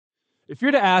If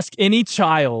you're to ask any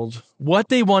child what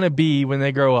they want to be when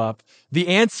they grow up, the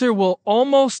answer will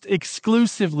almost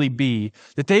exclusively be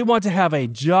that they want to have a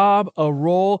job, a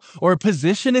role, or a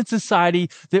position in society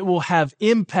that will have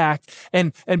impact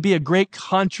and be a great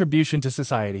contribution to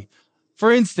society.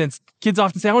 For instance, kids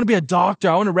often say, I want to be a doctor,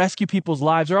 I want to rescue people's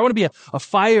lives, or I want to be a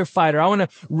firefighter, I want to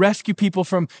rescue people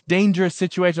from dangerous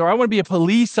situations, or I want to be a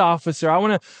police officer, I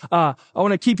want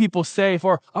to keep people safe,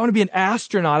 or I want to be an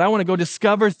astronaut, I want to go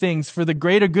discover things for the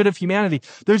greater good of humanity.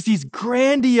 There's these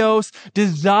grandiose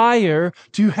desire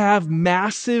to have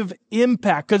massive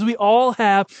impact, because we all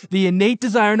have the innate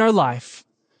desire in our life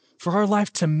for our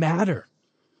life to matter.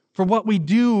 For what we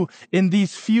do in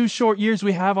these few short years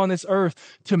we have on this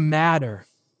earth to matter.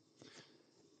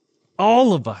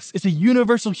 All of us, it's a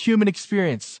universal human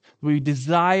experience. We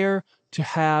desire to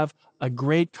have a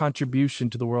great contribution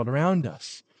to the world around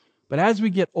us. But as we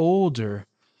get older,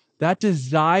 that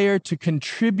desire to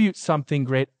contribute something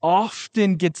great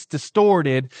often gets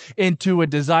distorted into a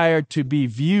desire to be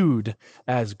viewed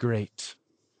as great.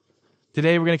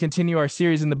 Today, we're going to continue our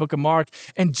series in the book of Mark,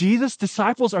 and Jesus'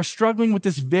 disciples are struggling with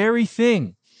this very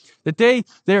thing, that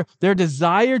their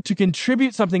desire to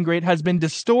contribute something great has been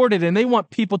distorted, and they want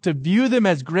people to view them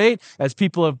as great, as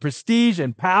people of prestige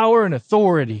and power and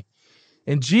authority.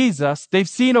 And Jesus, they've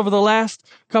seen over the last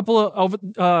couple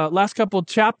of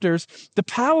chapters, the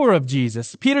power of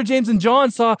Jesus. Peter, James, and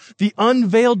John saw the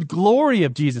unveiled glory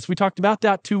of Jesus. We talked about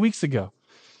that 2 weeks ago.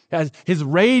 As his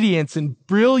radiance and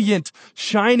brilliant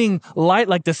shining light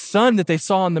like the sun that they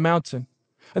saw on the mountain.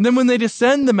 And then when they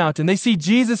descend the mountain, they see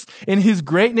Jesus in his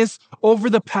greatness over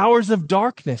the powers of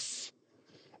darkness.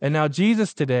 And now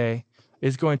Jesus today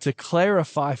is going to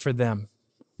clarify for them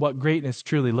what greatness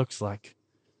truly looks like.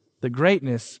 The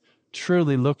greatness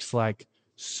truly looks like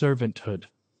servanthood.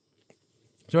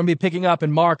 So I'm going to be picking up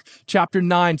in Mark chapter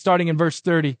 9, starting in verse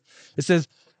 30. It says,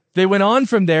 they went on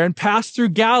from there and passed through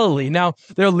Galilee. Now,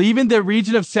 they're leaving the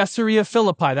region of Caesarea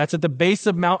Philippi. That's at the base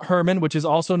of Mount Hermon, which is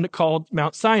also called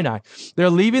Mount Sinai. They're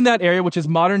leaving that area, which is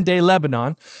modern-day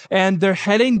Lebanon, and they're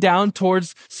heading down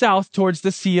south towards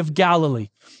the Sea of Galilee.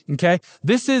 Okay?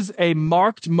 This is a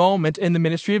marked moment in the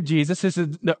ministry of Jesus. This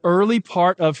is the early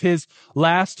part of his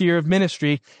last year of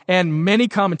ministry, and many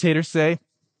commentators say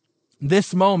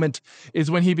this moment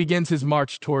is when he begins his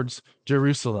march towards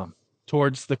Jerusalem,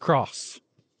 towards the cross.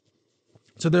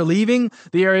 So they're leaving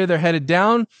the area, they're headed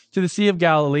down to the Sea of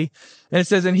Galilee. And it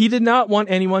says, and he did not want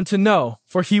anyone to know,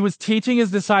 for he was teaching his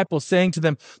disciples, saying to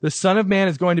them, the Son of Man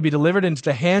is going to be delivered into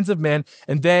the hands of men,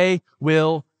 and they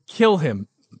will kill him.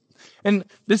 And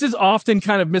this is often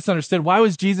kind of misunderstood. Why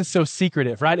was Jesus so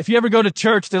secretive, right? If you ever go to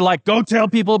church, they're like, go tell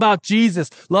people about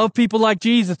Jesus, love people like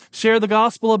Jesus, share the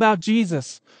gospel about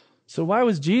Jesus. So why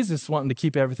was Jesus wanting to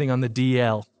keep everything on the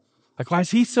DL? Like, why is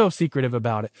he so secretive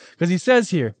about it? Because he says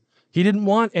here, he didn't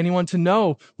want anyone to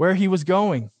know where he was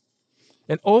going.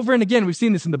 And over and again, we've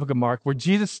seen this in the book of Mark, where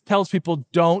Jesus tells people,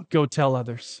 don't go tell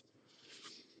others.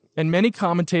 And many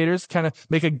commentators kind of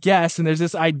make a guess, and there's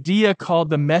this idea called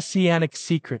the messianic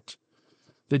secret,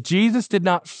 that Jesus did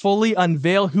not fully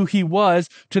unveil who he was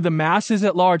to the masses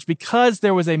at large because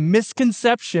there was a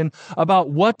misconception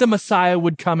about what the Messiah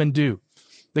would come and do.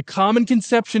 The common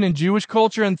conception in Jewish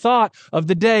culture and thought of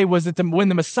the day was that when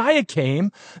the Messiah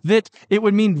came, that it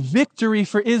would mean victory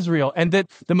for Israel, and that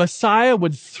the Messiah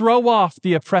would throw off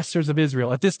the oppressors of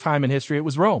Israel. At this time in history, it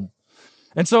was Rome.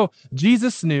 And so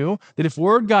Jesus knew that if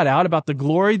word got out about the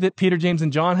glory that Peter, James,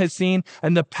 and John had seen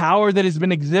and the power that has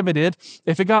been exhibited,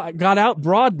 if it got out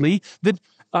broadly, that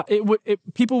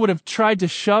people would have tried to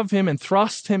shove him and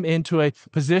thrust him into a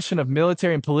position of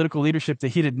military and political leadership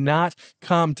that he did not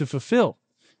come to fulfill.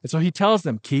 And so he tells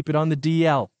them, keep it on the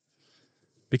DL,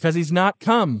 because he's not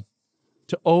come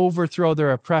to overthrow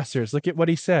their oppressors. Look at what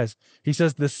he says. He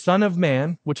says, the Son of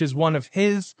Man, which is one of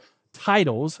his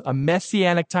titles, a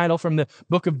messianic title from the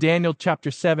book of Daniel, chapter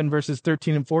 7, verses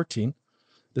 13 and 14.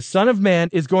 The Son of Man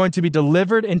is going to be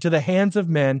delivered into the hands of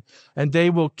men, and they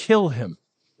will kill him.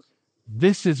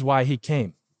 This is why he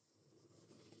came.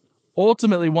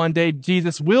 Ultimately, one day,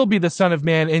 Jesus will be the Son of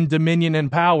Man in dominion and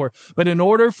power. But in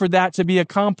order for that to be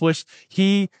accomplished,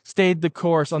 he stayed the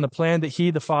course on the plan that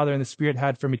he, the Father, and the Spirit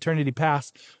had from eternity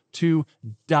past to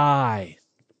die.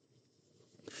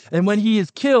 And when he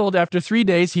is killed, after 3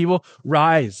 days, he will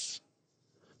rise.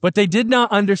 But they did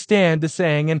not understand the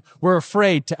saying and were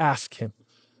afraid to ask him.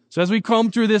 So as we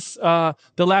comb through this, the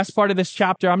last part of this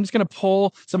chapter, I'm just going to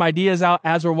pull some ideas out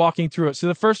as we're walking through it. So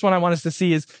the first one I want us to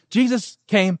see is Jesus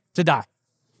came to die.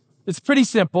 It's pretty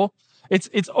simple.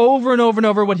 It's over and over and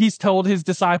over what he's told his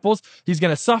disciples. He's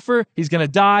going to suffer, he's going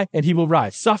to die, and he will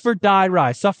rise. Suffer, die,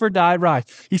 rise. Suffer, die, rise.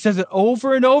 He says it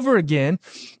over and over again.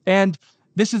 And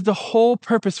this is the whole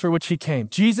purpose for which he came.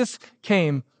 Jesus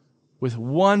came with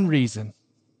one reason: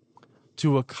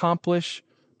 to accomplish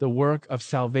the work of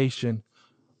salvation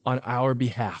on our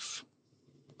behalf,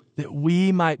 that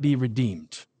we might be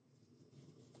redeemed.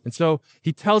 And so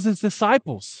he tells his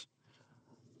disciples,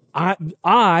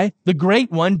 I, the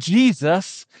great one,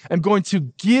 Jesus, am going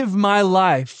to give my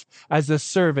life as a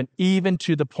servant, even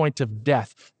to the point of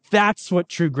death. That's what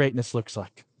true greatness looks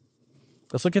like.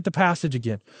 Let's look at the passage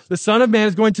again. The Son of Man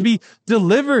is going to be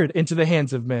delivered into the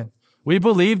hands of men. We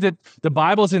believe that the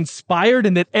Bible is inspired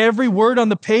and that every word on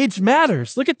the page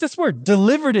matters. Look at this word,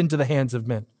 delivered into the hands of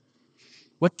men.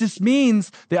 What this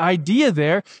means, the idea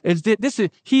there, is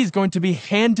that he's going to be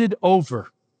handed over.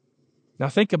 Now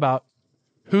think about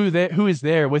who is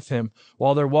there with him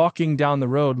while they're walking down the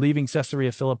road, leaving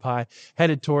Caesarea Philippi,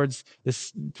 headed towards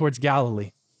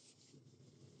Galilee.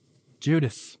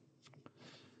 Judas.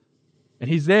 And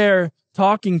he's there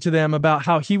talking to them about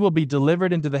how he will be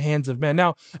delivered into the hands of men.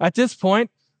 Now, at this point,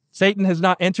 Satan has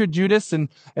not entered Judas, and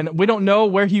we don't know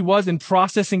where he was in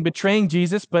processing betraying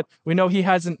Jesus, but we know he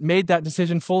hasn't made that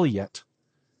decision fully yet.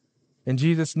 And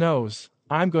Jesus knows,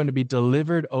 I'm going to be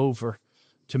delivered over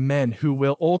to men who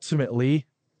will ultimately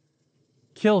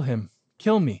kill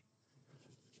me.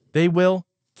 They will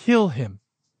kill him.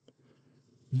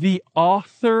 The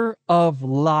author of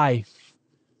life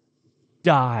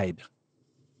died.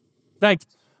 Like,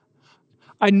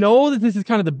 I know that this is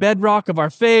kind of the bedrock of our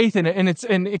faith, and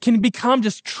it can become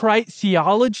just trite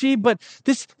theology, but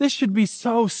this should be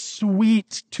so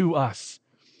sweet to us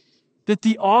that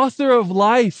the author of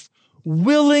life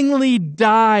willingly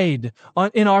died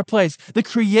in our place. The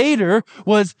Creator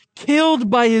was killed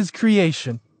by his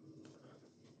creation.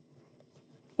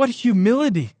 What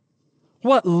humility,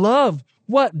 what love,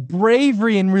 what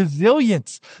bravery and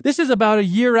resilience. This is about a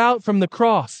year out from the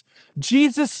cross.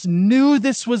 Jesus knew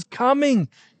this was coming,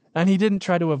 and he didn't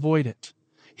try to avoid it.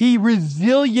 He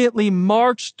resiliently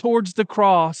marched towards the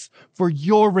cross for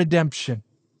your redemption.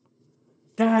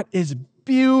 That is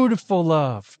beautiful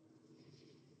love.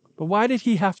 But why did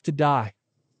he have to die?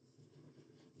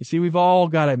 You see, we've all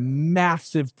got a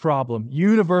massive problem,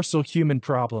 universal human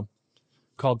problem,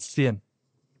 called sin.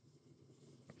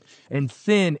 And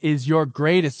sin is your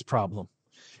greatest problem.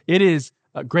 It is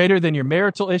greater than your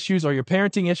marital issues or your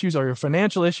parenting issues or your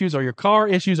financial issues or your car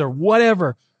issues or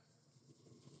whatever.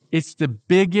 It's the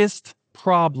biggest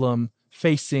problem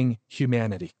facing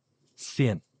humanity.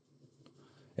 Sin.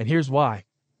 And here's why.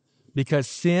 Because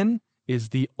sin is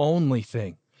the only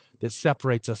thing that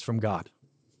separates us from God.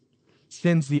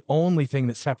 Sin's the only thing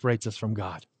that separates us from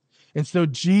God. And so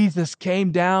Jesus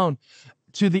came down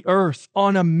to the earth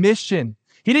on a mission.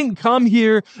 He didn't come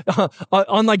here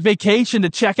on like vacation to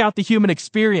check out the human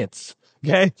experience.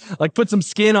 Okay? Like put some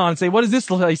skin on and say, what is this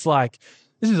place like?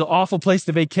 This is an awful place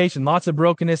to vacation. Lots of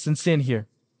brokenness and sin here.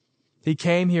 He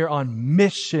came here on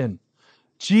mission.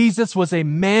 Jesus was a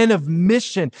man of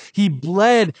mission. He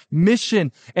bled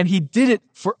mission, and he did it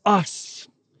for us.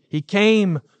 He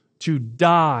came to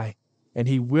die, and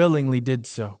he willingly did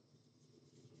so.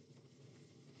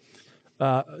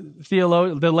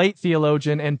 The late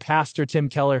theologian and pastor Tim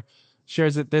Keller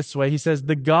shares it this way. He says,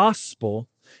 the gospel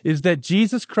is that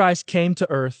Jesus Christ came to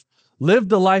earth, lived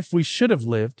the life we should have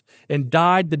lived, and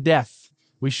died the death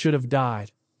we should have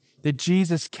died. That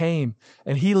Jesus came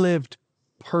and he lived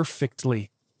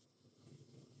perfectly.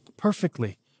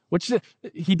 Perfectly. Which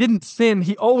he didn't sin.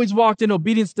 He always walked in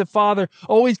obedience to the Father,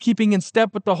 always keeping in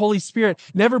step with the Holy Spirit,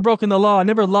 never broken the law,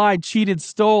 never lied, cheated,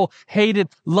 stole, hated,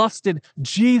 lusted.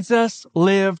 Jesus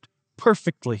lived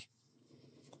perfectly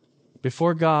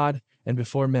before God and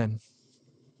before men.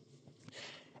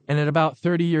 And at about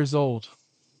 30 years old,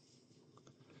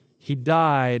 he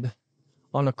died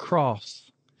on a cross.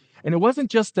 And it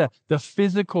wasn't just the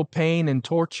physical pain and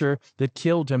torture that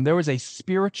killed him. There was a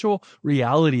spiritual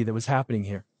reality that was happening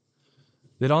here.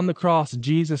 That on the cross,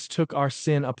 Jesus took our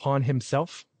sin upon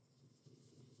himself.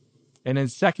 And in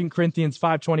 2 Corinthians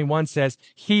 5:21 says,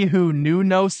 he who knew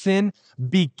no sin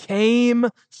became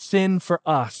sin for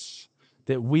us,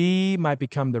 that we might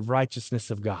become the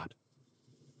righteousness of God.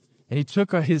 And he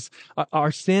took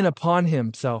our sin upon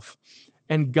himself.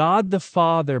 And God the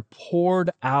Father poured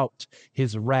out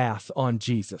his wrath on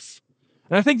Jesus.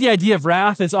 And I think the idea of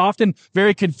wrath is often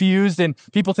very confused, and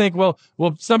people think, well,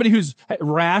 somebody who's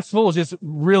wrathful is just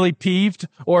really peeved,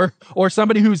 or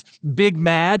somebody who's big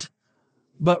mad.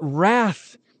 But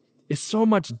wrath is so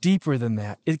much deeper than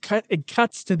that. It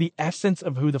cuts to the essence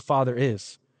of who the Father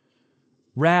is.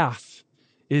 Wrath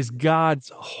is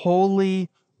God's holy,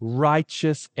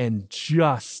 righteous, and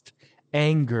just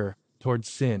anger towards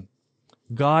sin.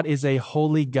 God is a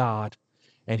holy God,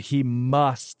 and he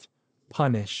must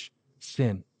punish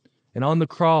sin. And on the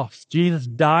cross, Jesus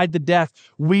died the death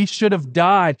we should have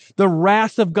died. The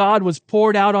wrath of God was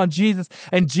poured out on Jesus,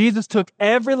 and Jesus took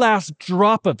every last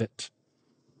drop of it.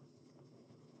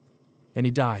 And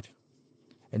he died.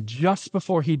 And just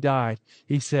before he died,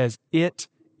 he says, "It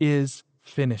is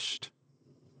finished."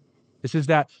 This is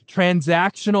that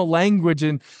transactional language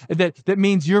and that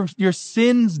means your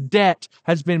sin's debt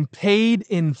has been paid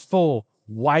in full,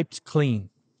 wiped clean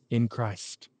in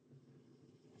Christ.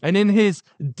 And in his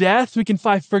death, we can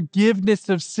find forgiveness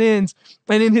of sins.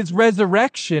 And in his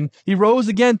resurrection, he rose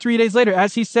again 3 days later,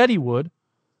 as he said he would.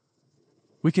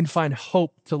 We can find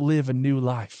hope to live a new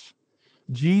life.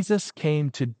 Jesus came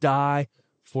to die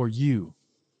for you.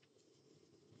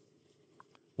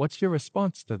 What's your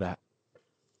response to that?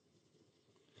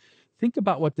 Think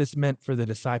about what this meant for the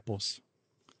disciples.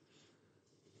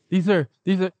 These are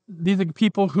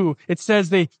people who, it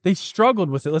says they struggled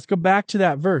with it. Let's go back to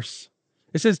that verse.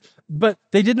 It says, but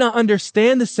they did not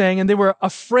understand the saying, and they were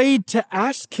afraid to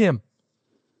ask him.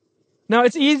 Now,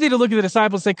 it's easy to look at the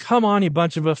disciples and say, come on, you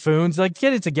bunch of buffoons. Like,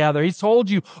 get it together. He's told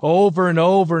you over and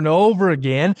over and over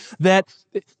again that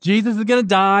Jesus is going to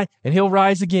die and he'll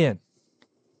rise again.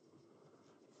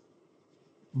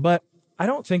 But I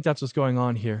don't think that's what's going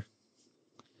on here.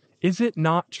 Is it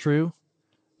not true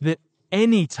that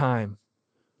anytime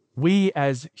we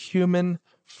as human,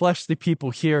 fleshly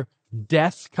people hear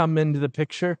death come into the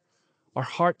picture, our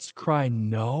hearts cry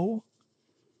no?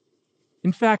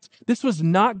 In fact, this was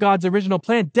not God's original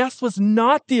plan. Death was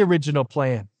not the original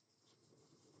plan.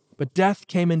 But death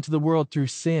came into the world through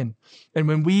sin. And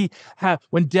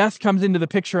when death comes into the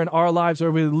picture in our lives,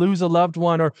 or we lose a loved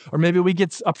one, or maybe we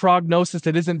get a prognosis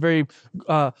that isn't very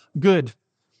good,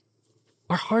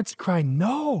 our hearts cry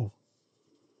no.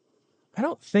 I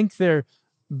don't think they're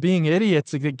being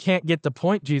idiots that can't get the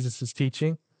point Jesus is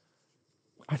teaching.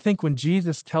 I think when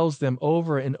Jesus tells them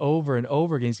over and over and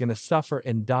over again he's going to suffer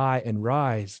and die and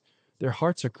rise, their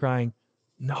hearts are crying,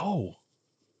 no.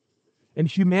 And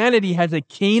humanity has a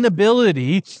keen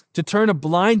ability to turn a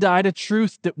blind eye to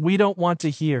truth that we don't want to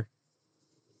hear.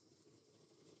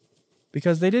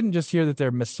 Because they didn't just hear that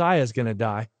their Messiah is going to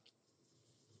die.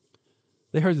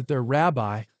 They heard that their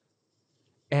rabbi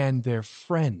and their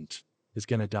friend is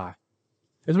going to die.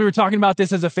 As we were talking about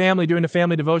this as a family, doing a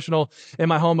family devotional in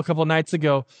my home a couple of nights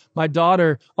ago, my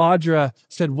daughter, Audra,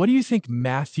 said, what do you think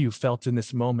Matthew felt in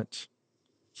this moment,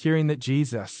 hearing that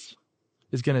Jesus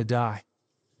is going to die?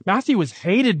 Matthew was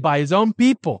hated by his own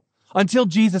people until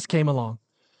Jesus came along.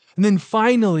 And then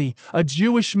finally, a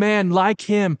Jewish man like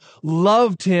him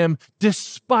loved him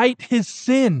despite his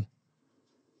sin.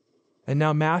 And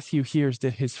now Matthew hears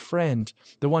that his friend,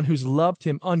 the one who's loved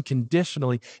him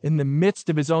unconditionally in the midst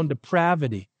of his own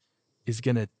depravity, is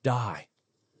going to die.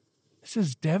 This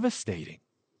is devastating.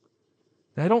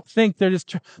 And I don't think they're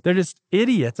just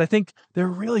idiots. I think they're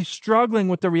really struggling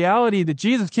with the reality that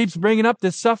Jesus keeps bringing up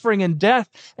this suffering and death,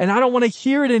 and I don't want to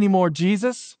hear it anymore,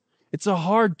 Jesus. It's a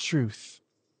hard truth.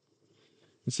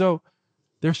 And so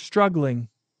they're struggling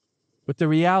with the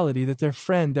reality that their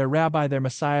friend, their rabbi, their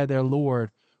Messiah, their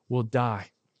Lord will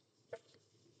die.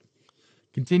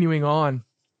 Continuing on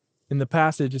in the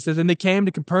passage, it says, and they came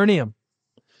to Capernaum.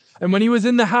 And when he was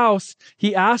in the house,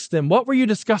 he asked them, what were you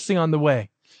discussing on the way?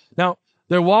 Now,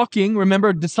 they're walking.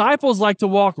 Remember, disciples like to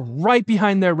walk right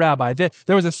behind their rabbi. There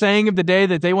was a saying of the day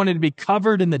that they wanted to be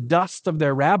covered in the dust of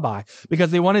their rabbi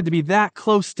because they wanted to be that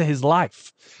close to his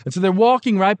life. And so they're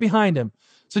walking right behind him.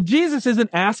 So Jesus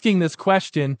isn't asking this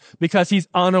question because he's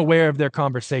unaware of their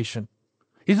conversation.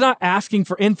 He's not asking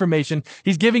for information.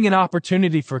 He's giving an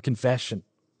opportunity for confession.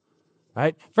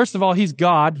 Right? First of all, he's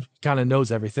God, kind of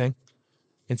knows everything.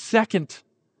 And second,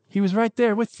 he was right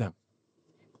there with them.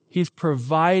 He's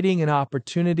providing an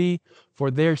opportunity for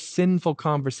their sinful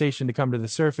conversation to come to the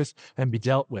surface and be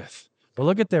dealt with. But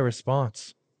look at their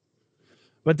response.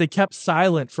 But they kept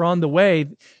silent, for on the way,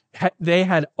 they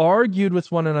had argued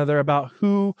with one another about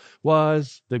who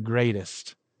was the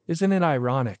greatest. Isn't it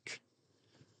ironic?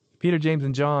 Peter, James,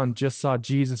 and John just saw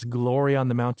Jesus' glory on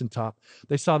the mountaintop.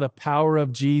 They saw the power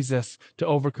of Jesus to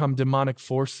overcome demonic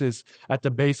forces at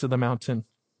the base of the mountain.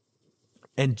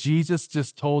 And Jesus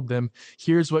just told them,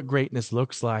 here's what greatness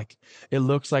looks like. It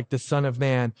looks like the Son of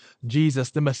Man,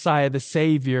 Jesus, the Messiah, the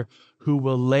Savior, who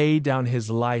will lay down his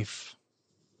life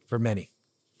for many.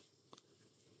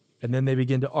 And then they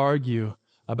begin to argue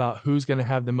about who's going to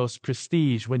have the most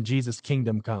prestige when Jesus'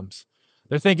 kingdom comes.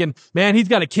 They're thinking, man, he's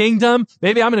got a kingdom.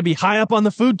 Maybe I'm going to be high up on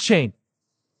the food chain.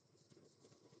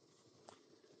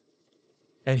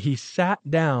 And he sat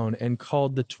down and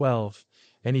called the 12.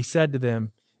 And he said to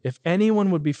them, if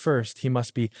anyone would be first, he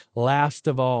must be last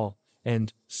of all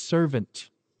and servant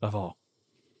of all.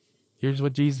 Here's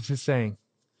what Jesus is saying.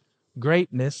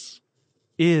 Greatness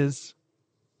is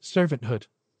servanthood.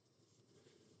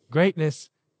 Greatness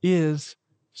is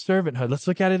servanthood. Let's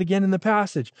look at it again in the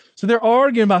passage. So they're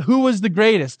arguing about who was the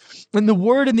greatest. And the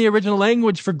word in the original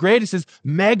language for greatest is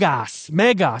megas.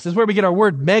 Megas is where we get our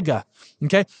word mega.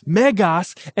 Okay?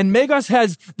 Megas. And megas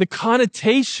has the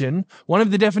connotation, one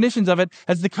of the definitions of it,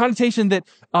 has the connotation that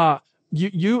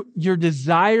you're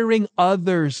desiring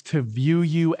others to view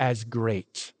you as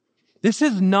great. This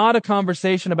is not a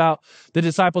conversation about the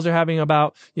disciples are having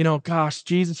about, gosh,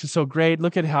 Jesus is so great.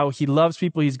 Look at how he loves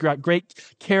people. He's got great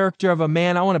character of a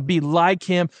man. I want to be like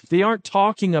him. They aren't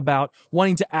talking about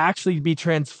wanting to actually be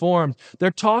transformed. They're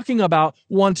talking about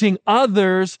wanting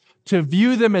others to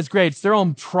view them as great. It's their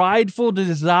own prideful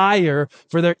desire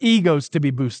for their egos to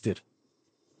be boosted.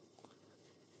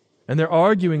 And they're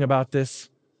arguing about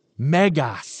this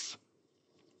megas.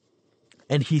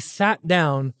 And he sat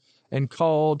down and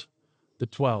called the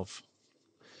 12.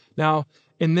 Now,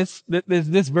 in this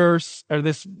verse or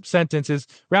this sentence is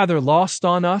rather lost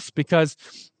on us because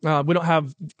we don't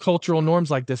have cultural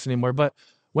norms like this anymore. But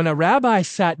when a rabbi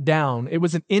sat down, it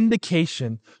was an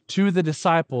indication to the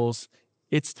disciples,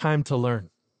 it's time to learn.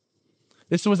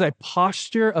 This was a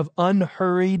posture of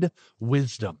unhurried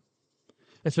wisdom.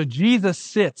 And so Jesus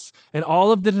sits, and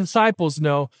all of the disciples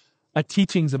know a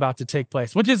teaching's about to take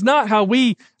place, which is not how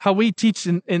we teach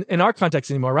in our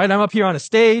context anymore, right? I'm up here on a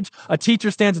stage, a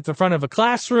teacher stands at the front of a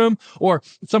classroom, or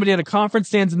somebody at a conference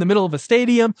stands in the middle of a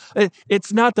stadium.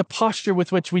 It's not the posture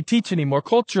with which we teach anymore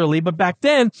culturally, but back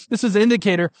then, this was an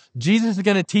indicator Jesus is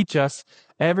going to teach us.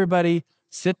 Everybody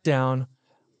sit down,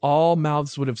 all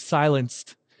mouths would have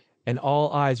silenced, and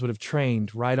all eyes would have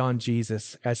trained right on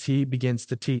Jesus as he begins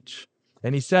to teach.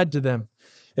 And he said to them,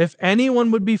 if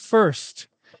anyone would be first,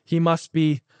 he must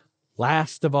be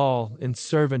last of all and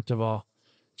servant of all.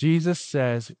 Jesus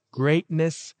says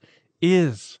greatness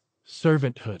is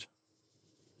servanthood.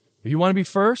 If you want to be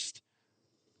first,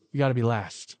 you got to be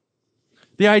last.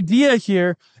 The idea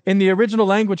here in the original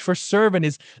language for servant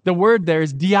is, the word there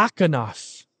is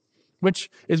diakonos, which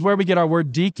is where we get our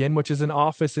word deacon, which is an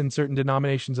office in certain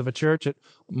denominations of a church.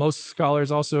 Most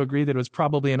scholars also agree that it was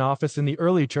probably an office in the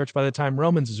early church by the time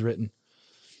Romans is written.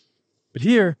 But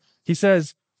here he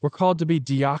says, we're called to be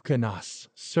diakonos,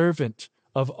 servant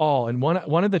of all. And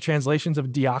one of the translations of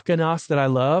diakonos that I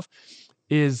love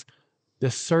is the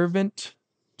servant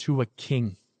to a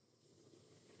king.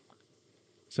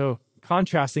 So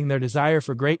contrasting their desire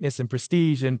for greatness and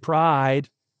prestige and pride,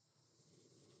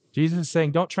 Jesus is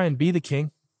saying, don't try and be the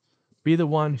king. Be the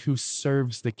one who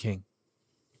serves the king.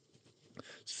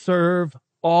 Serve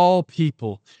all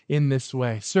people in this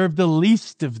way. Serve the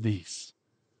least of these.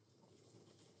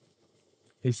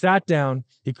 He sat down,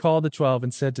 he called the 12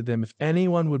 and said to them, if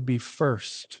anyone would be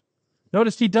first.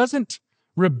 Notice he doesn't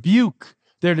rebuke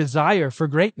their desire for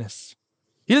greatness.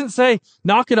 He doesn't say,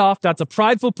 knock it off, that's a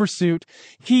prideful pursuit.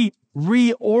 He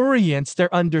reorients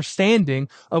their understanding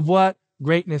of what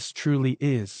greatness truly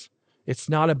is. It's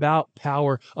not about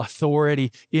power,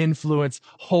 authority, influence,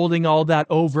 holding all that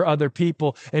over other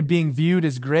people and being viewed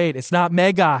as great. It's not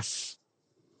megas.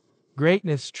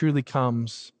 Greatness truly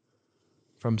comes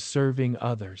from serving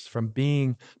others, from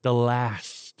being the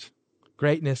last.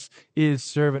 Greatness is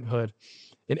servanthood.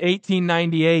 In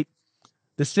 1898,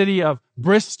 the city of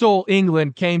Bristol,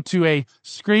 England, came to a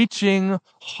screeching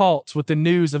halt with the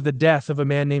news of the death of a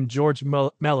man named George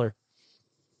Meller.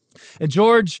 And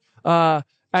George, as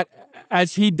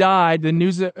he died, the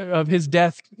news of his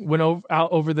death went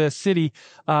out over the city.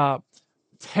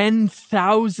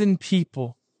 10,000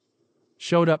 people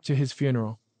showed up to his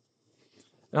funeral.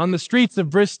 On the streets of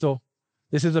Bristol,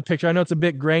 this is a picture. I know it's a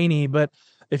bit grainy, but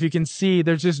if you can see,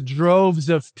 there's just droves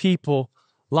of people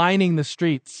lining the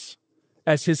streets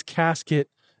as his casket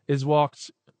is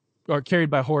walked or carried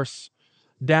by horse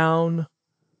down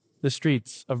the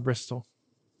streets of Bristol.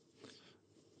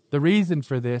 The reason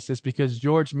for this is because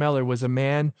George Meller was a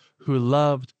man who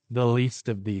loved the least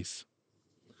of these.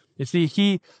 You see,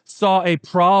 he saw a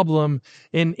problem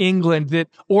in England that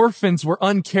orphans were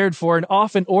uncared for, and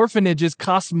often orphanages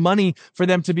cost money for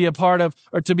them to be a part of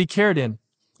or to be cared in.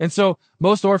 And so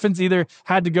most orphans either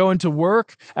had to go into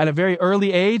work at a very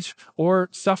early age or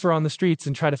suffer on the streets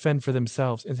and try to fend for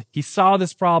themselves. And he saw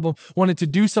this problem, wanted to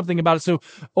do something about it. So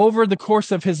over the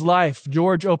course of his life,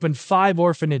 George opened 5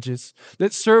 orphanages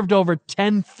that served over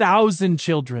 10,000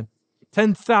 children.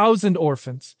 10,000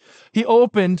 orphans. He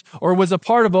opened or was a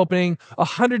part of opening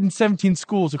 117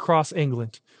 schools across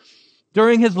England.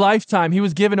 During his lifetime, he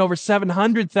was given over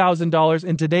 $700,000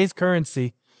 in today's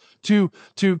currency to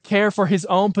care for his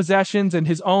own possessions and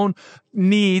his own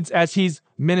needs as he's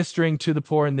ministering to the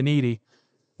poor and the needy.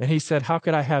 And he said, how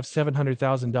could I have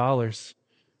 $700,000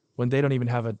 when they don't even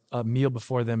have a meal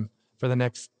before them for the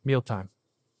next mealtime?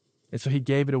 And so he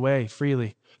gave it away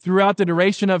freely. Throughout the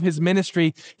duration of his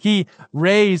ministry, he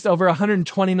raised over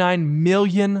 $129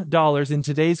 million in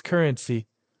today's currency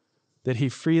that he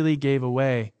freely gave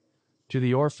away to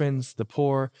the orphans, the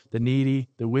poor, the needy,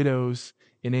 the widows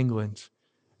in England.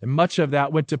 And much of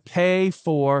that went to pay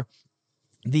for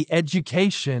the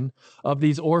education of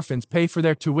these orphans, pay for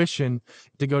their tuition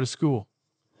to go to school.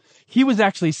 He was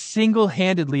actually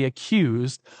single-handedly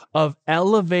accused of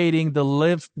elevating the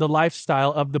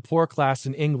lifestyle of the poor class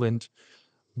in England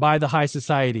by the high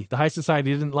society. The high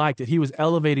society didn't like that. He was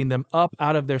elevating them up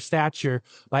out of their stature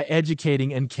by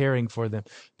educating and caring for them.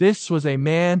 This was a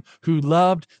man who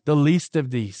loved the least of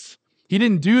these. He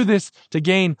didn't do this to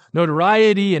gain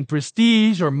notoriety and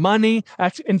prestige or money.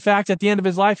 In fact, at the end of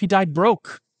his life, he died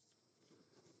broke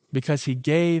because he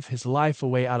gave his life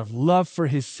away out of love for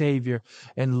his Savior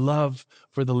and love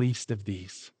for the least of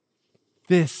these.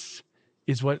 This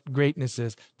is what greatness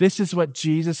is. This is what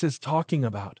Jesus is talking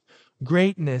about.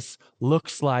 Greatness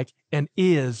looks like and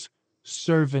is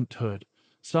servanthood.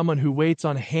 Someone who waits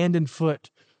on hand and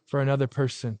foot for another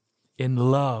person in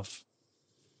love.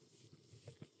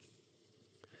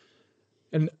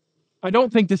 And I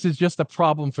don't think this is just a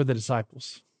problem for the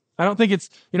disciples. I don't think it's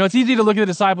easy to look at the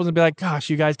disciples and be like, gosh,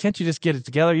 you guys, can't you just get it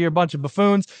together? You're a bunch of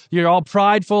buffoons. You're all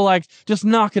prideful. Like, just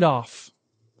knock it off.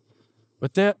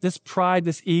 But this pride,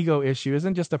 this ego issue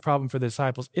isn't just a problem for the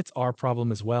disciples. It's our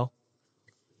problem as well.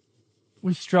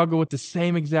 We struggle with the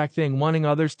same exact thing, wanting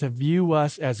others to view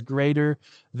us as greater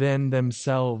than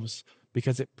themselves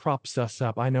because it props us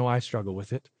up. I know I struggle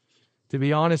with it. To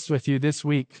be honest with you, this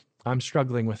week, I'm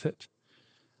struggling with it.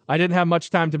 I didn't have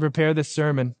much time to prepare this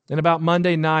sermon. And about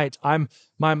Monday night,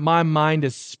 my mind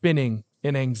is spinning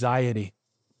in anxiety.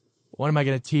 What am I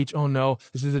going to teach? Oh no,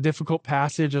 this is a difficult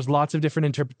passage. There's lots of different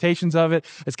interpretations of it.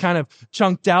 It's kind of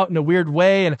chunked out in a weird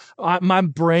way. And my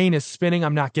brain is spinning.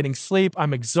 I'm not getting sleep.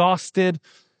 I'm exhausted.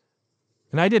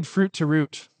 And I did fruit to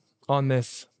root on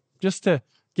this just to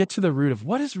get to the root of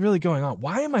what is really going on.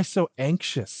 Why am I so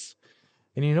anxious?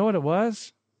 And you know what it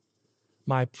was?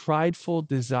 My prideful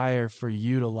desire for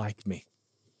you to like me,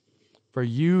 for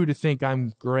you to think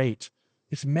I'm great.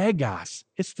 It's megas.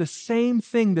 It's the same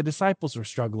thing the disciples were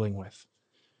struggling with.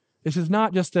 This is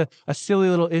not just a silly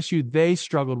little issue they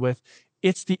struggled with.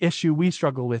 It's the issue we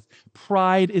struggle with.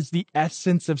 Pride is the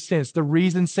essence of sin. It's the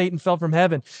reason Satan fell from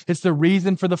heaven. It's the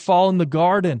reason for the fall in the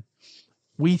garden.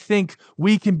 We think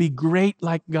we can be great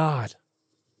like God.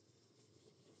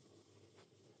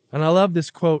 And I love this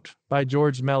quote by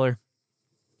George Meller.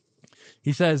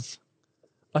 He says,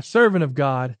 "A servant of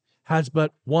God has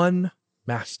but one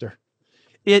master.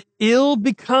 It ill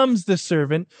becomes the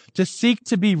servant to seek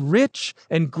to be rich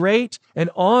and great and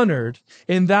honored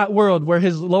in that world where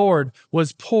his Lord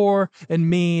was poor and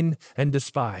mean and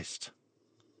despised."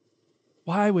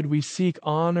 Why would we seek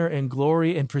honor and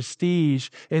glory and prestige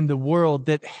in the world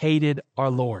that hated our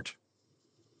Lord?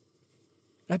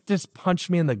 That just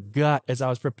punched me in the gut as I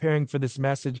was preparing for this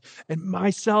message and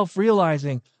myself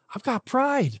realizing I've got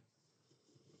pride.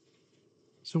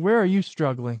 So where are you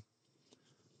struggling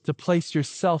to place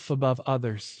yourself above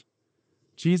others?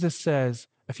 Jesus says,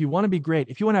 if you want to be great,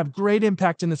 if you want to have great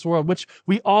impact in this world, which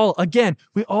we all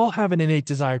have an innate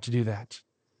desire to do that.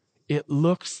 It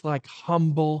looks like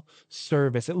humble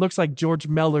service. It looks like George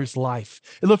Meller's life.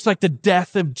 It looks like the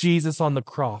death of Jesus on the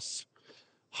cross.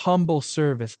 Humble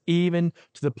service, even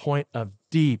to the point of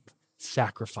deep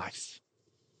sacrifice.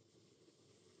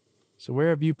 So where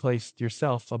have you placed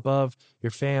yourself above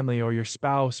your family or your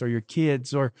spouse or your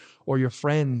kids or your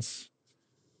friends?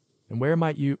 And where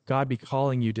might God be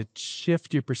calling you to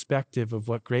shift your perspective of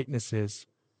what greatness is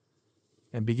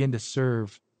and begin to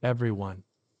serve everyone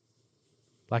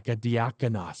like a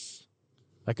diakonos,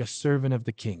 like a servant of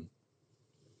the king?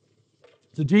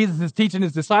 So Jesus is teaching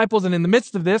his disciples, and in the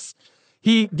midst of this,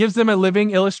 he gives them a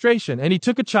living illustration. And he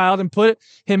took a child and put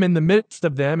him in the midst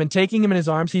of them, and taking him in his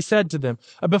arms, he said to them,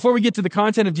 before we get to the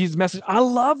content of Jesus' message, I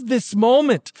love this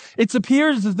moment. It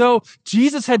appears as though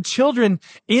Jesus had children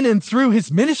in and through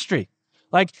his ministry.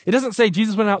 Like, it doesn't say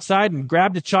Jesus went outside and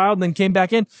grabbed a child and then came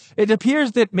back in. It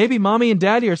appears that maybe mommy and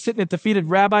daddy are sitting at the feet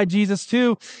of Rabbi Jesus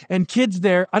too, and kids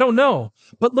there. I don't know.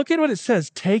 But look at what it says,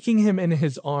 taking him in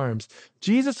his arms.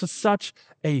 Jesus was such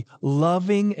a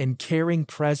loving and caring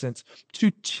presence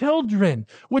to children,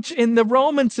 which in the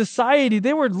Roman society,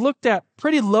 they were looked at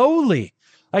pretty lowly.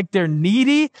 like they're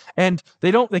needy and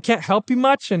they can't help you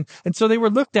much. And so they were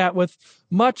looked at with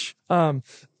much,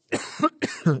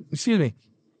 excuse me,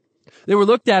 they were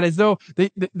looked at as though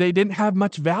they didn't have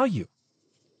much value.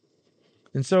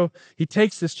 And so he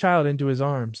takes this child into his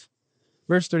arms.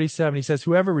 Verse 37, he says,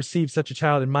 whoever receives such a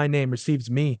child in my name receives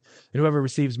me, and whoever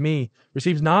receives me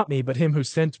receives not me, but him who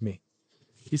sent me.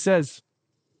 He says,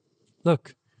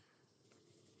 look,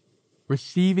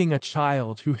 receiving a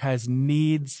child who has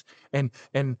needs and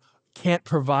can't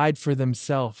provide for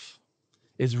themselves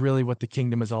is really what the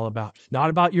kingdom is all about. Not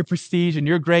about your prestige and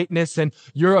your greatness and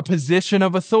your position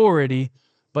of authority,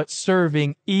 but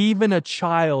serving even a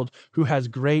child who has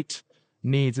great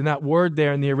needs. And that word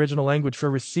there in the original language for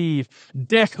receive,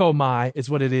 dechomai, is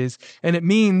what it is. And it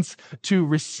means to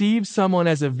receive someone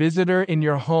as a visitor in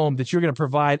your home that you're going to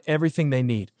provide everything they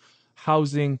need.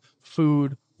 Housing,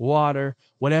 food, water,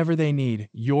 whatever they need.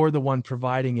 You're the one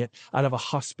providing it out of a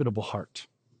hospitable heart.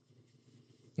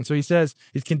 And so he says,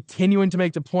 he's continuing to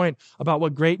make the point about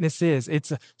what greatness is.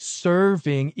 It's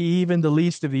serving even the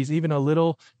least of these, even a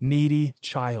little needy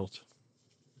child.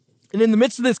 And in the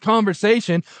midst of this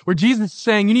conversation where Jesus is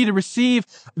saying you need to receive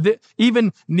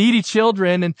even needy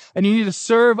children and you need to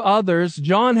serve others,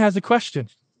 John has a question.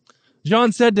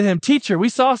 John said to him, "Teacher, we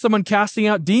saw someone casting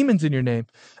out demons in your name,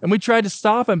 and we tried to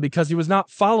stop him because he was not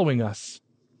following us."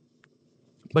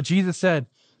 But Jesus said,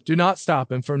 "Do not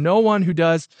stop him, for no one who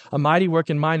does a mighty work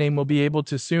in my name will be able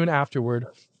to soon afterward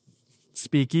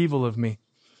speak evil of me."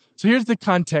 So here's the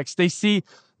context. They see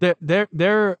that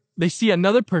they see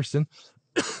another person.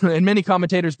 And many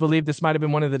commentators believe this might have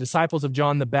been one of the disciples of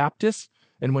John the Baptist.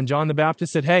 And when John the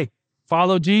Baptist said, "Hey,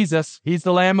 follow Jesus. He's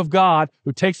the Lamb of God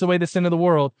who takes away the sin of the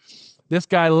world," this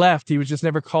guy left. He was just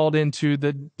never called into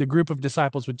the group of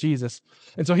disciples with Jesus.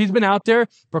 And so he's been out there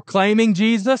proclaiming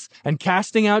Jesus and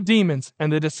casting out demons.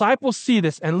 And the disciples see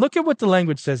this. And look at what the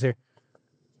language says here.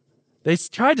 They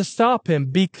tried to stop him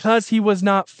because he was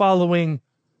not following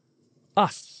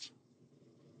us.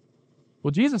 Well,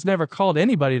 Jesus never called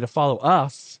anybody to follow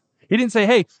us. He didn't say,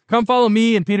 "Hey, come follow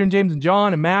me," and Peter and James and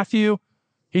John and Matthew.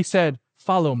 He said,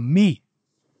 "Follow me."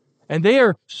 And they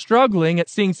are struggling at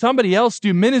seeing somebody else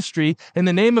do ministry in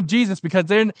the name of Jesus because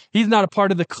he's not a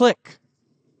part of the clique.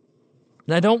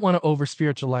 And I don't want to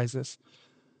over-spiritualize this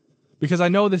because I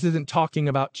know this isn't talking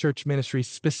about church ministry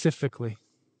specifically.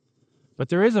 But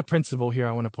there is a principle here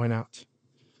I want to point out.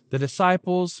 The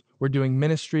disciples were doing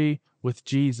ministry with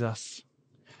Jesus,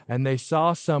 and they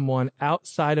saw someone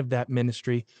outside of that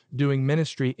ministry doing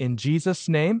ministry in Jesus'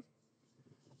 name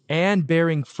and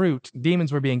bearing fruit.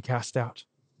 Demons were being cast out,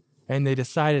 and they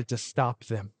decided to stop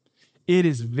them. It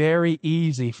is very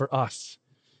easy for us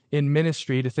in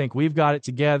ministry to think we've got it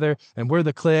together and we're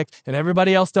the clique and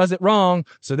everybody else does it wrong,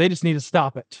 so they just need to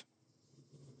stop it.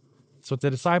 That's what the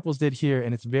disciples did here,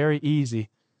 and it's very easy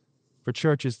for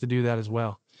churches to do that as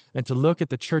well. And to look at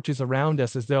the churches around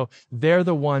us as though they're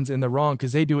the ones in the wrong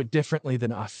because they do it differently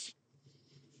than us.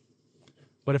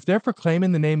 But if they're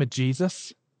proclaiming the name of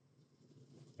Jesus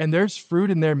and there's fruit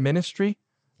in their ministry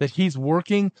that he's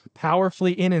working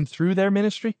powerfully in and through their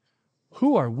ministry,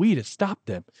 who are we to stop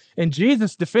them? And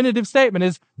Jesus' definitive statement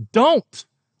is don't.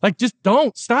 Like, just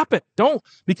don't. Stop it. Don't.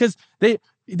 Because they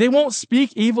won't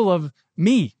speak evil of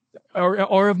me.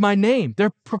 Or of my name.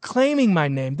 They're proclaiming my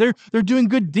name. They're doing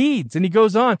good deeds. And he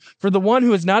goes on, "For the one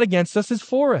who is not against us is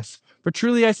for us. For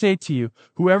truly I say to you,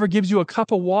 whoever gives you a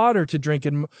cup of water to drink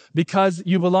because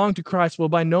you belong to Christ will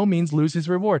by no means lose his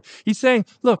reward." He's saying,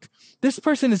 look, this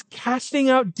person is casting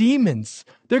out demons.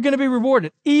 They're going to be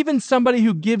rewarded. Even somebody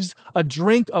who gives a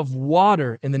drink of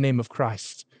water in the name of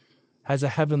Christ has a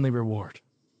heavenly reward.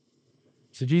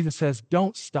 So Jesus says,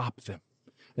 don't stop them.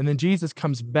 And then Jesus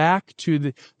comes back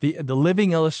to the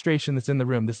living illustration that's in the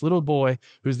room, this little boy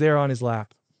who's there on his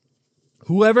lap.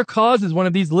 "Whoever causes one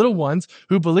of these little ones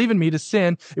who believe in me to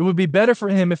sin, it would be better for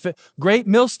him if a great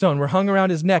millstone were hung around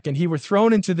his neck and he were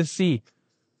thrown into the sea.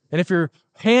 And if your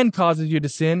hand causes you to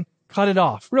sin, cut it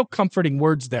off." Real comforting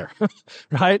words there,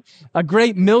 right? A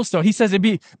great millstone. He says it'd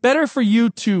be better for you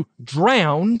to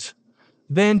drown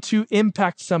than to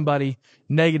impact somebody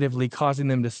negatively, causing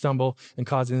them to stumble and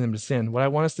causing them to sin. What I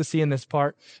want us to see in this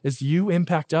part is you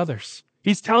impact others.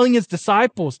 He's telling his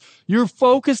disciples, you're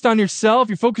focused on yourself.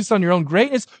 You're focused on your own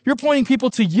greatness. You're pointing people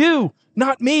to you,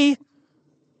 not me.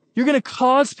 You're going to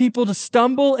cause people to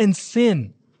stumble and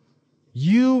sin.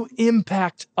 You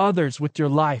impact others with your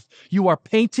life. You are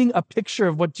painting a picture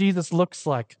of what Jesus looks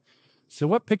like. So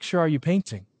what picture are you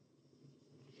painting?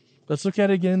 Let's look at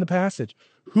it again in the passage.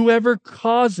 Whoever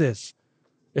causes.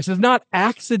 This is not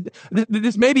accident.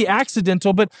 This may be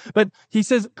accidental, but he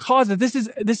says causes. This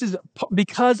is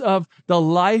because of the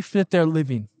life that they're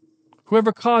living.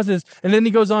 Whoever causes, and then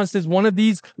he goes on and says, one of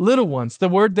these little ones. The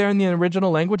word there in the original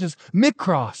language is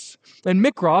mikros. And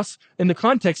mikros, in the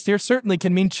context here, certainly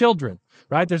can mean children,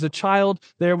 right? There's a child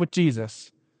there with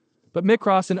Jesus. But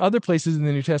mikros in other places in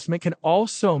the New Testament can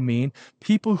also mean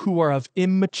people who are of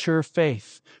immature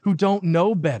faith, who don't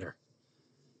know better.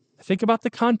 Think about the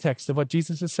context of what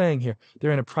Jesus is saying here.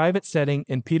 They're in a private setting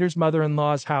in Peter's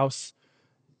mother-in-law's house,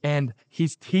 and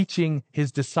he's teaching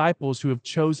his disciples who have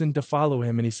chosen to follow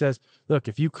him. And he says, look,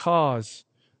 if you cause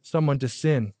someone to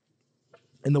sin,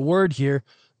 and the word here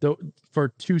for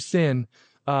to sin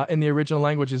in the original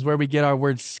language is where we get our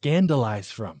word scandalize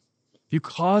from. If you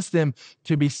cause them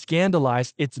to be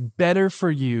scandalized, it's better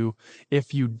for you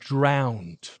if you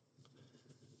drowned.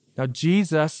 Now,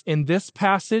 Jesus, in this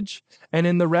passage and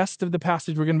in the rest of the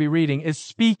passage we're going to be reading, is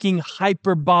speaking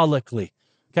hyperbolically.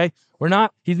 Okay?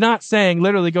 He's not saying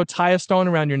literally go tie a stone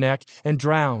around your neck and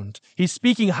drown. He's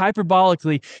speaking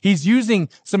hyperbolically. He's using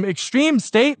some extreme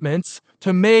statements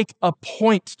to make a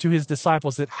point to his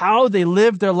disciples that how they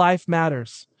live their life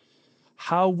matters.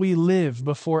 How we live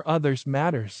before others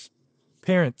matters.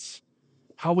 Parents,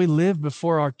 how we live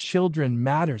before our children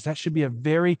matters. That should be a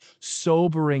very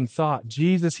sobering thought.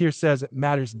 Jesus here says it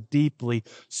matters deeply,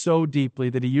 so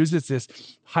deeply that he uses this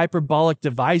hyperbolic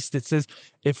device that says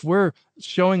if we're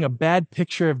showing a bad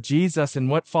picture of Jesus and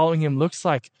what following him looks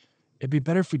like, it'd be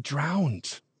better if we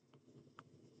drowned.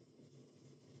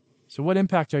 So what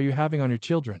impact are you having on your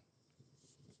children?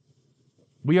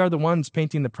 We are the ones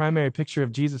painting the primary picture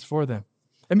of Jesus for them.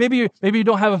 And maybe you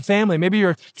don't have a family. Maybe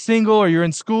you're single or you're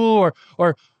in school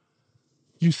or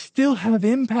you still have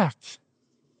impact.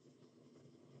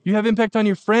 You have impact on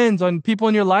your friends, on people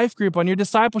in your life group, on your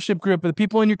discipleship group, the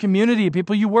people in your community,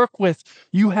 people you work with.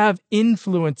 You have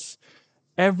influence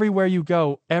everywhere you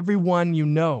go, everyone you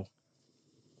know.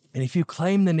 And if you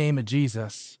claim the name of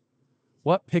Jesus,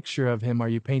 what picture of him are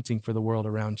you painting for the world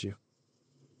around you?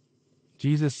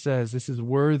 Jesus says this is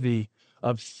worthy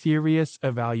of serious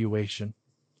evaluation.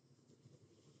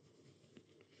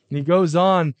 And he goes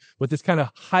on with this kind of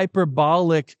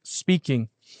hyperbolic speaking.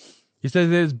 He says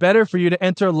it is better for you to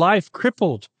enter life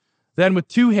crippled than with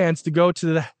two hands to go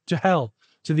to hell,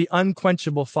 to the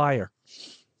unquenchable fire.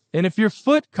 And if your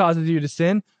foot causes you to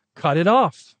sin, cut it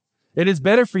off. It is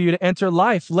better for you to enter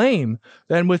life lame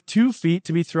than with 2 feet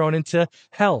to be thrown into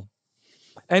hell.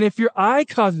 And if your eye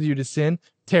causes you to sin,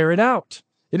 tear it out.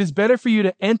 It is better for you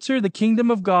to enter the kingdom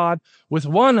of God with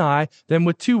one eye than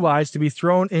with 2 eyes to be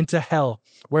thrown into hell,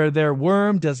 where their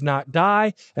worm does not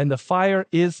die and the fire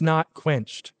is not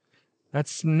quenched.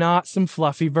 That's not some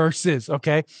fluffy verses,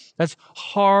 okay? That's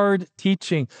hard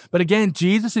teaching. But again,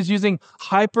 Jesus is using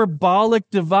hyperbolic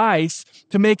device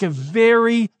to make a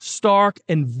very stark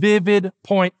and vivid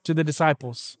point to the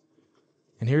disciples.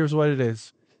 And here's what it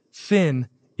is. Sin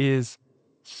is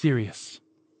serious.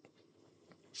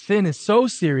 Sin is so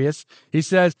serious, he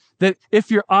says, that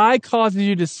if your eye causes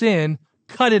you to sin,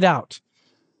 cut it out.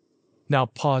 Now,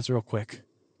 pause real quick.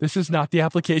 This is not the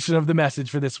application of the message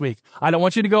for this week. I don't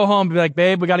want you to go home and be like,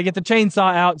 babe, we got to get the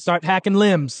chainsaw out and start hacking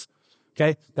limbs.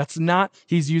 Okay? That's not,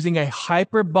 he's using a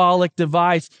hyperbolic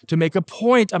device to make a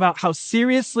point about how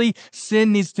seriously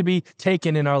sin needs to be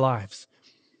taken in our lives.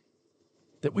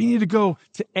 That we need to go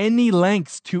to any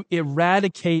lengths to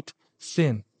eradicate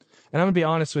sin. And I'm going to be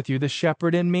honest with you, the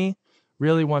shepherd in me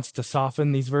really wants to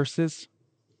soften these verses,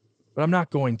 but I'm not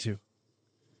going to,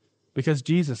 because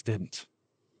Jesus didn't.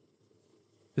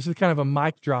 This is kind of a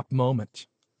mic drop moment.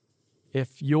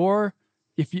 If your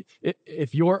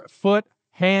foot,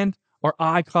 hand, or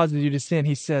eye causes you to sin,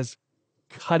 he says,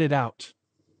 cut it out.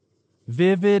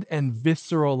 Vivid and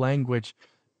visceral language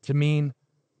to mean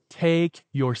take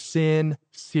your sin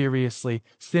seriously.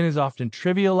 Sin is often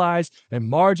trivialized and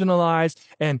marginalized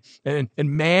and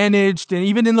managed, and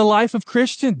even in the life of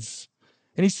Christians.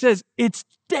 And he says, it's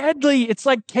deadly. It's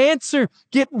like cancer.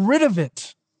 Get rid of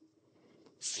it.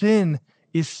 Sin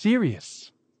is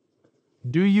serious.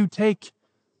 Do you take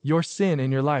your sin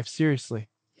in your life seriously?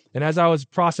 And as I was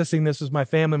processing this with my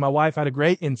family, my wife had a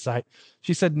great insight.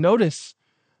 She said, notice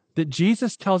that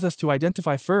Jesus tells us to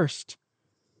identify first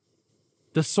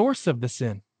the source of the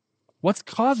sin. What's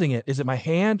causing it? Is it my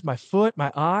hand, my foot,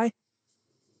 my eye?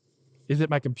 Is it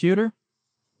my computer,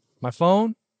 my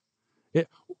phone?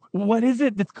 What is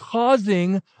it that's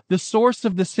causing the source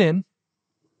of the sin?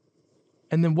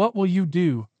 And then what will you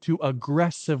do to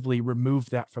aggressively remove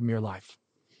that from your life?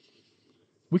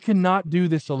 We cannot do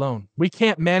this alone. We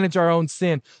can't manage our own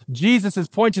sin. Jesus is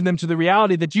pointing them to the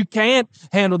reality that you can't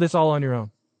handle this all on your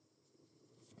own.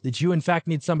 that you in fact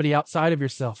need somebody outside of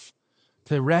yourself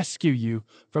to rescue you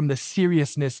from the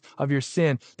seriousness of your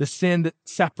sin, the sin that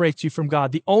separates you from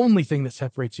God, the only thing that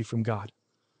separates you from God.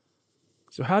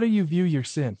 So how do you view your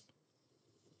sin?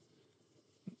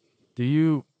 Do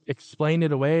you explain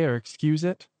it away or excuse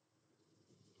it?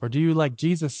 Or do you, like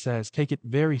Jesus says, take it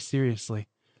very seriously,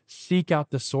 seek out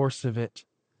the source of it,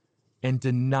 and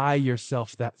deny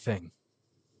yourself that thing?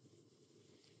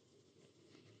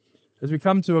 As we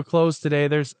come to a close today,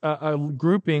 there's a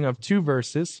grouping of two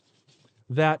verses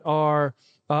that are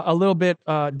a little bit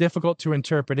difficult to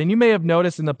interpret. And you may have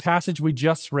noticed in the passage we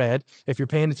just read, if you're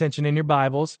paying attention in your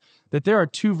Bibles, that there are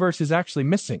two verses actually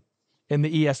missing in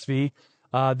the ESV.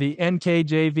 The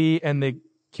NKJV and the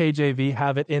KJV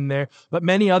have it in there, but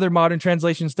many other modern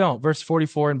translations don't. Verse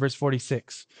 44 and verse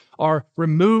 46 are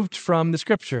removed from the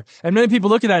scripture. And many people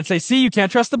look at that and say, see, you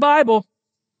can't trust the Bible.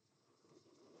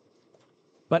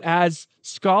 But as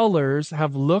scholars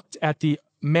have looked at the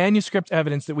manuscript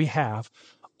evidence that we have,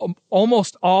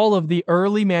 almost all of the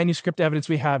early manuscript evidence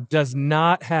we have does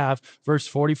not have verse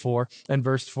 44 and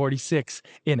verse 46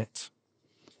 in it.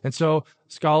 And so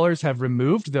scholars have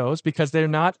removed those because they're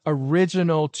not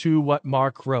original to what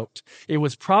Mark wrote. It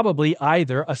was probably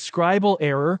either a scribal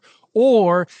error,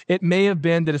 or it may have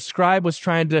been that a scribe was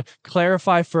trying to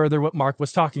clarify further what Mark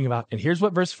was talking about. And here's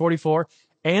what verse 44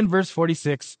 and verse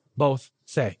 46 both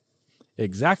say.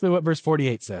 Exactly what verse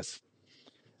 48 says.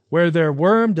 Where their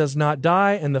worm does not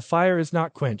die and the fire is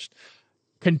not quenched.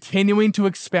 Continuing to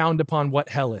expound upon what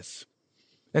hell is.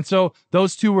 And so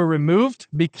those two were removed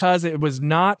because it was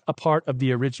not a part of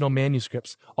the original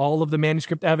manuscripts. All of the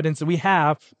manuscript evidence that we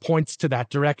have points to that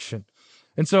direction.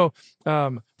 And so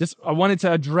I wanted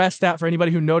to address that for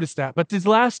anybody who noticed that. But these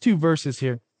last two verses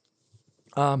here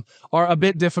are a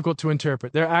bit difficult to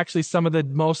interpret. They're actually some of the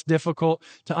most difficult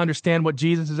to understand what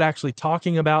Jesus is actually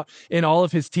talking about in all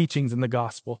of his teachings in the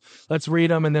gospel. Let's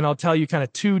read them, and then I'll tell you kind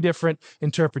of two different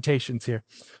interpretations here.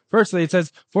 Firstly, it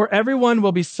says, for everyone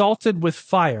will be salted with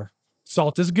fire.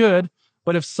 Salt is good,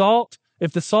 but if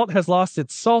the salt has lost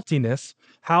its saltiness,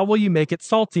 how will you make it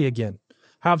salty again?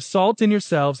 Have salt in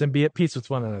yourselves and be at peace with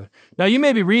one another. Now, you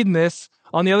may be reading this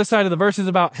on the other side of the verses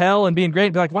about hell and being great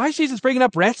and be like, why is Jesus bringing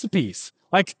up recipes?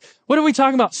 Like, what are we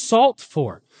talking about salt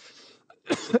for?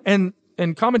 and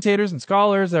commentators and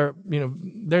scholars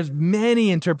there's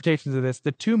many interpretations of this.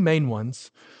 The two main ones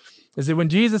is that when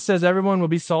Jesus says everyone will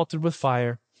be salted with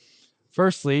fire,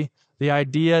 firstly, the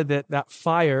idea that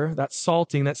fire, that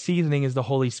salting, that seasoning is the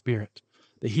Holy Spirit.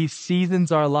 That he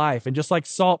seasons our life. And just like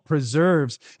salt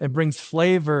preserves and brings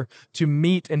flavor to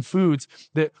meat and foods,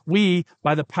 that we,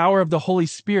 by the power of the Holy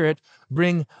Spirit,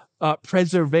 bring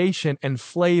preservation and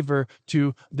flavor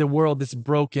to the world that's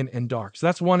broken and dark. So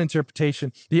that's one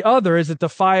interpretation. The other is that the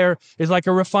fire is like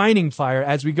a refining fire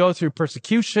as we go through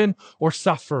persecution or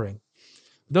suffering.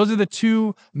 Those are the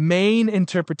two main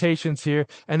interpretations here,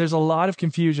 and there's a lot of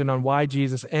confusion on why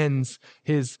Jesus ends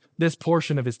this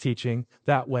portion of his teaching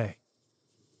that way.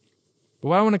 But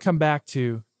what I want to come back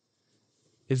to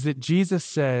is that Jesus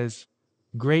says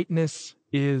greatness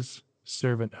is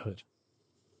servanthood.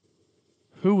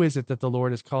 Who is it that the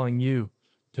Lord is calling you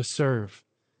to serve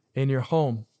in your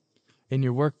home, in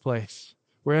your workplace,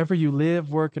 wherever you live,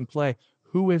 work, and play?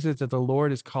 Who is it that the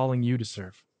Lord is calling you to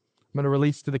serve? I'm going to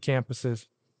release to the campuses.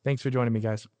 Thanks for joining me,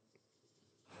 guys.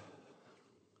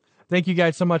 Thank you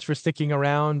guys so much for sticking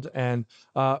around. And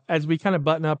as we kind of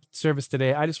button up service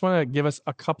today, I just want to give us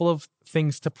a couple of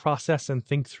things to process and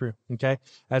think through, okay?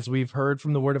 As we've heard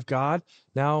from the Word of God,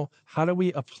 now how do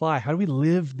we apply? How do we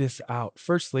live this out?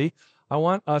 Firstly, I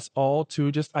want us all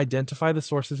to just identify the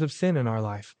sources of sin in our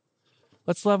life.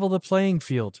 Let's level the playing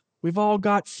field. We've all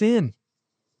got sin.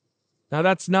 Now,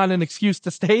 that's not an excuse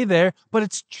to stay there, but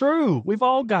it's true. We've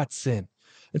all got sin.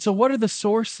 And so what are the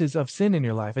sources of sin in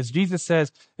your life? As Jesus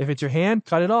says, if it's your hand,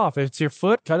 cut it off. If it's your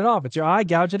foot, cut it off. If it's your eye,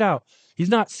 gouge it out. He's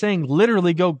not saying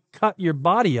literally go cut your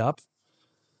body up,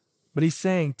 but he's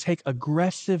saying take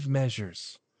aggressive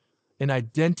measures in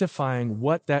identifying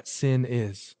what that sin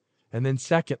is. And then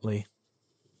secondly,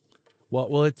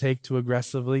 what will it take to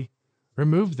aggressively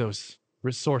remove those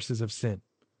sources of sin?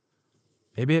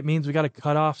 Maybe it means we got to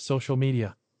cut off social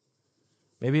media.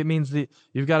 Maybe it means that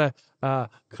you've got to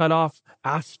cut off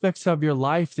aspects of your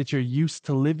life that you're used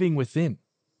to living within.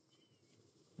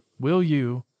 Will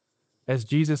you, as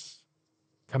Jesus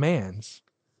commands,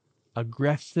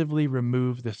 aggressively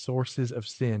remove the sources of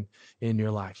sin in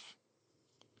your life?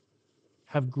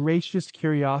 Have gracious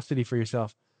curiosity for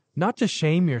yourself, not to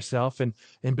shame yourself and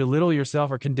belittle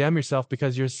yourself or condemn yourself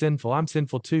because you're sinful. I'm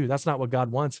sinful too. That's not what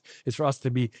God wants, is for us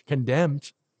to be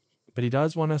condemned. But he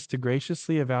does want us to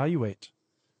graciously evaluate.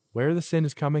 where the sin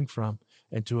is coming from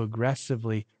and to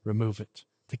aggressively remove it,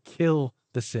 to kill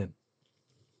the sin.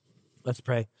 Let's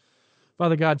pray.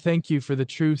 Father God, thank you for the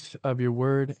truth of your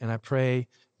word. And I pray,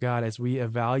 God, as we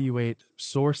evaluate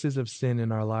sources of sin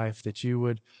in our life, that you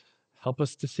would help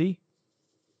us to see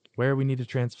where we need to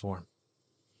transform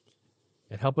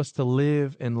and help us to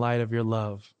live in light of your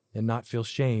love and not feel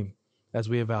shame as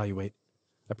we evaluate.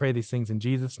 I pray these things in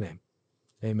Jesus' name.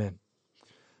 Amen.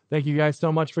 Thank you guys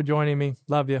so much for joining me.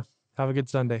 Love you. Have a good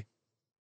Sunday.